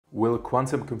Will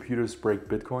quantum computers break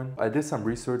Bitcoin? I did some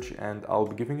research and I'll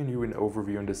be giving you an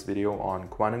overview in this video on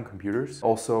quantum computers,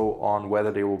 also on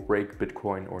whether they will break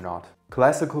Bitcoin or not.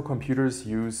 Classical computers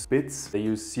use bits, they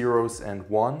use zeros and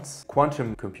ones.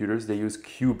 Quantum computers, they use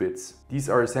qubits. These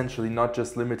are essentially not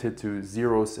just limited to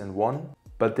zeros and one,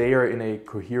 but they are in a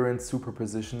coherent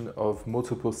superposition of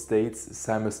multiple states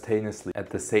simultaneously at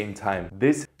the same time.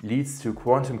 This leads to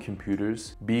quantum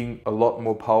computers being a lot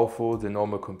more powerful than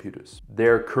normal computers.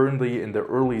 They're currently in the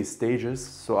early stages,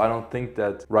 so I don't think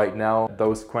that right now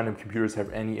those quantum computers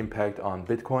have any impact on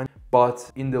Bitcoin.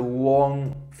 But in the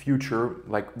long future,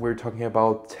 like we're talking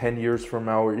about 10 years from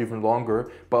now or even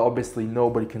longer, but obviously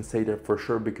nobody can say that for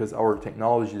sure because our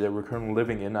technology that we're currently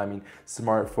living in, I mean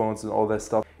smartphones and all that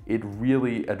stuff, it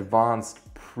really advanced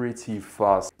pretty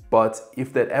fast. But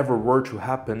if that ever were to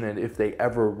happen and if they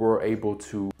ever were able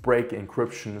to break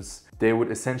encryptions, they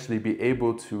would essentially be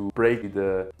able to break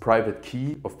the private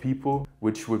key of people,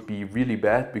 which would be really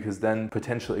bad because then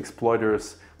potential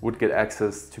exploiters would get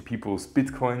access to people's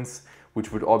bitcoins,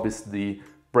 which would obviously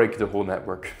break the whole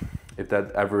network if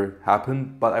that ever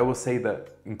happened. But I will say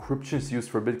that encryptions used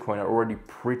for Bitcoin are already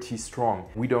pretty strong.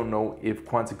 We don't know if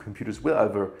quantum computers will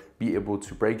ever be able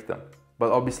to break them.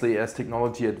 But obviously as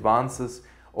technology advances,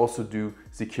 also do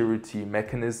security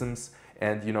mechanisms,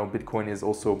 and Bitcoin is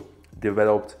also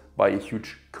developed by a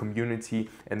huge community,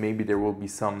 and maybe there will be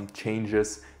some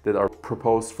changes that are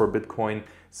proposed for Bitcoin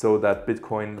so that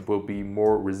Bitcoin will be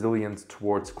more resilient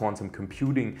towards quantum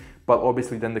computing. But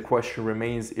obviously then the question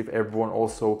remains if everyone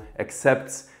also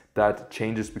accepts that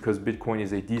changes, because Bitcoin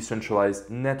is a decentralized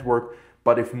network.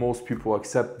 But if most people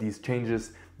accept these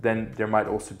changes, then there might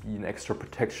also be an extra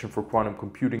protection for quantum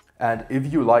computing. And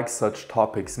if you like such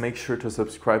topics, make sure to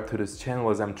subscribe to this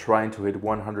channel as I'm trying to hit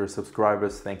 100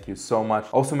 subscribers. Thank you so much.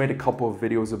 Also made a couple of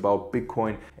videos about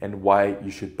Bitcoin and why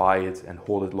you should buy it and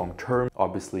hold it long term.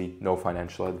 Obviously, no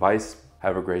financial advice.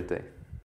 Have a great day.